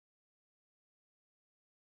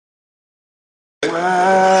Yo,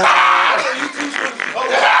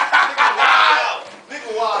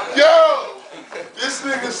 this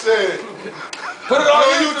nigga said, put it on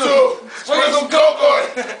YouTube. Put some coke on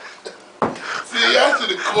it. See, y'all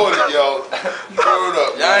should have caught it, yo. Throw it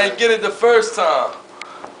up. Y'all ain't get it the first time.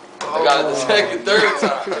 I got it the second, third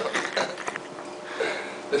time.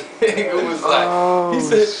 The nigga was like, he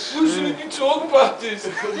said, "Who should you talk about this?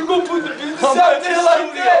 You gonna put the business out there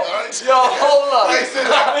like that?" Yo, hold up. I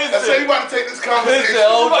said, you about to take this conversation. Listen,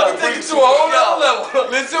 hold up. Take it to a whole nother level.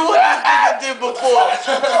 Listen what this nigga did before.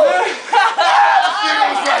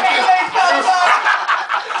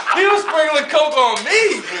 He was sprinkling coke on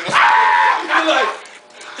me. He was like,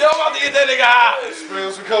 yo, I'm about to get that nigga high.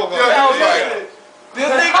 Sprinkle some coke on me. I was like, this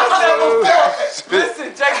nigga said before.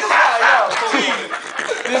 Listen, check this out, yo. Please.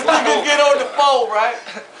 This nigga get on the phone, right?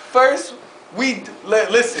 First,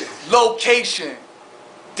 listen, location,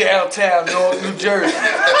 downtown Newark, New Jersey.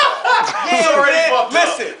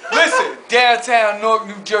 Listen, downtown Newark,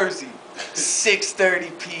 New Jersey,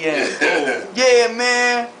 6:30 p.m. Yeah,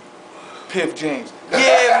 man. Piff James.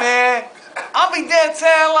 Yeah, man. I'll be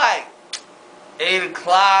downtown like 8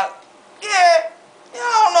 o'clock. Yeah, I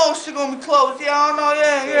don't know if she gonna be closed. Yeah, I don't know.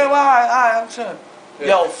 Yeah, well, all right, I'm trying.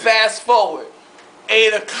 Yo, fast forward.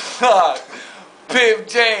 8 o'clock. Piff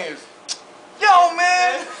James. Yo,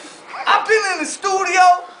 man. I've been in the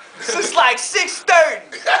studio since like 6:30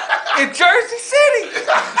 in Jersey City.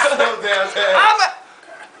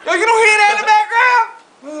 Yo, you don't hear that in the background?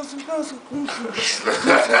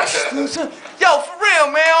 Yo, for real,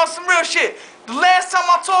 man, on some real shit. The last time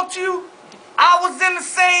I talked to you, I was in the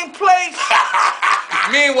same place.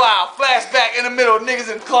 Meanwhile, flashback in the middle, niggas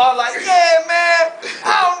in the car like, yeah, man,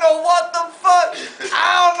 I don't know what the fuck.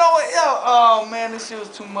 I don't know what, yo. Oh, man, this shit was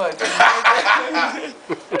too much.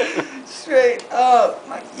 Straight up.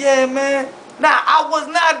 Like, yeah, man. Nah, I was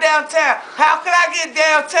not downtown. How could I get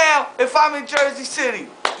downtown if I'm in Jersey City?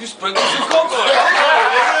 You sprinkle some coke on it.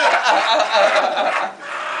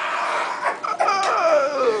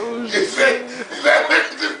 Oh, shit. This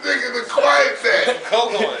nigga the quiet set.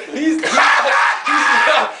 Coke on it.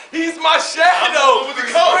 He's my shadow.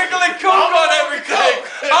 Sprinkling coke on everything.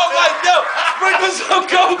 I'm like, yo, sprinkle some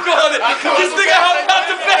coke on it. This nigga hopped out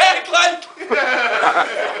the bag like.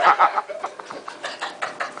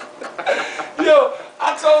 Yo,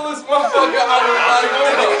 I told this motherfucker I was like,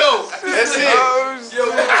 yo, that's it. Yo,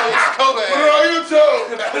 put it on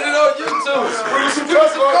YouTube. Put it on YouTube. Sprinkle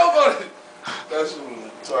some coke on it. That's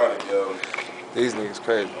retarded, yo. These niggas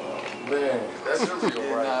crazy. Man, that's real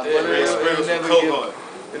right there.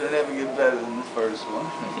 It'll never get better than the first one.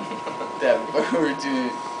 That virgin.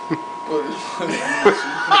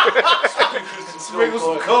 Sprinkle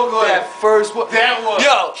some coke on that first one. That one.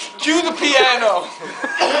 Yo, cue the piano.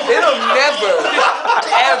 It'll never,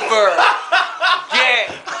 ever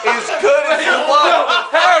get as good as it was.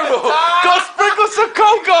 Harold, go sprinkle some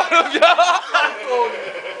coke on him, yo.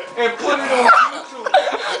 And put it on YouTube. Look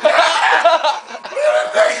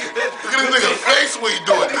at this nigga's face when you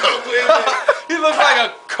do it, though. He looks like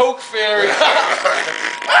a coke fairy.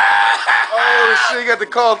 Oh shit, he got the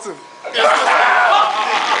Carlton. He got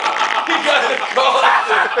the Carlton.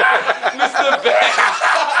 Mr. Banks.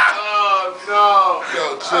 Oh no. Yo,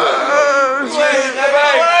 chill.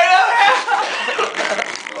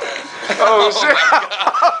 Oh shit.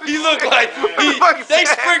 He looked like they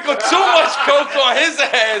sprinkled too much coke on his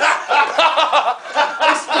ass.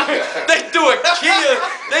 They do a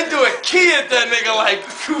key at that nigga like,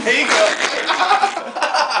 here you go.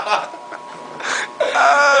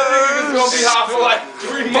 That nigga's gonna be hot for like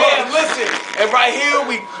 3 months. Man, listen, and right here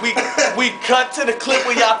we cut to the clip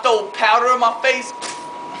where y'all throw powder in my face.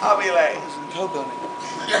 I'll be like, there's some coke on it.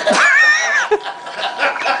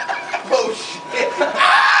 Oh shit.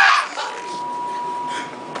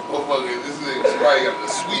 Motherfucker, this nigga's probably got the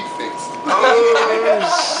sweet face. Oh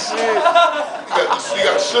shit. He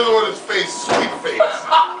got sugar on his face, sweet face.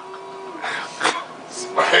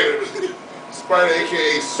 Spider,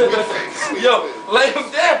 aka sweet face. Yo, lay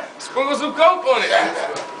him down. Sprinkle some coke on it.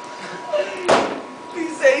 He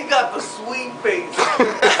said he got the sweet face.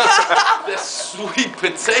 That sweet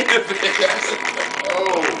potato face.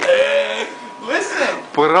 Oh. Listen.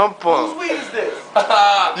 Whose weed is this?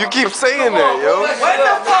 You keep saying that, yo.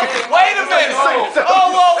 Wait a minute.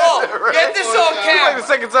 Whoa. Get this on camera. Like the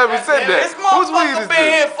second time he said that. This motherfucker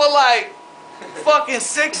been here for like fucking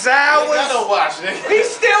 6 hours. He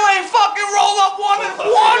still ain't fucking roll up one of them.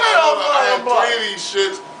 I had 3 of these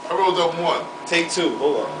shits. I rolled up 1. Take 2.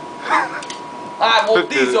 Hold on. Alright, well,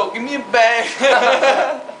 Diesel, give me a bag.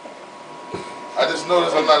 I just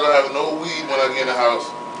noticed I'm not gonna have no weed when I get in the house.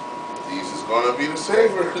 These is gonna be the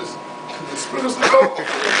savers. Sprinkle some coke.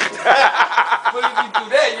 But if you do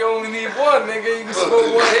that, you only need one, nigga. You can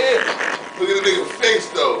smoke one head. Look at the nigga face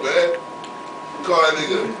though, man. Call that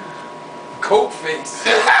nigga Coke face.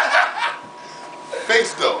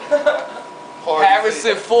 face though.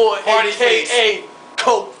 Harrison Ford, Party a.k.a.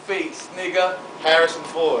 Coke face, nigga. Harrison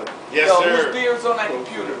Ford. Yes, Yo, sir. whose beer's on that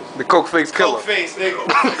computer? The coke face killer. Coke face, nigga.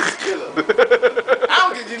 Coke face killer. I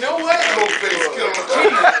don't get, you know what? Coke face killer.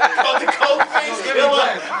 The coke face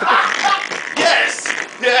killer. Yes.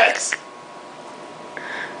 Yes.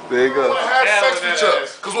 There you I go. wanna have Hell sex with with that you.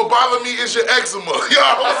 ass. Cause what bothered me is your eczema. Yo,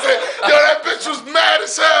 I'm saying, yo, that bitch was mad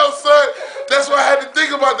as hell, son. That's why I had to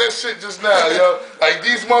think about that shit just now, yo. Like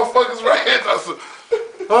these motherfuckers right here. I said,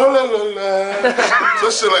 oh la la la.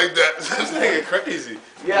 Some shit like that. This nigga crazy.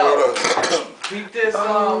 Yo, peep this. I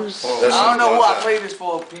don't know who I played this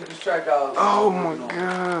for. Peep this track out. Oh my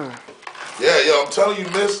god. Yeah, yo, I'm telling you,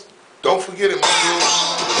 miss. Don't forget it, my dude.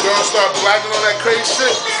 The girl start blacking on that crazy shit.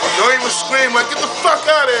 Don't even scream like, get the fuck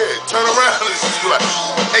out of here. Turn around and she's like,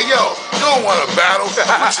 hey, yo, you don't want to battle. Put your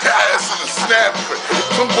ass in the snap.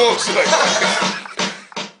 Some bullshit like that.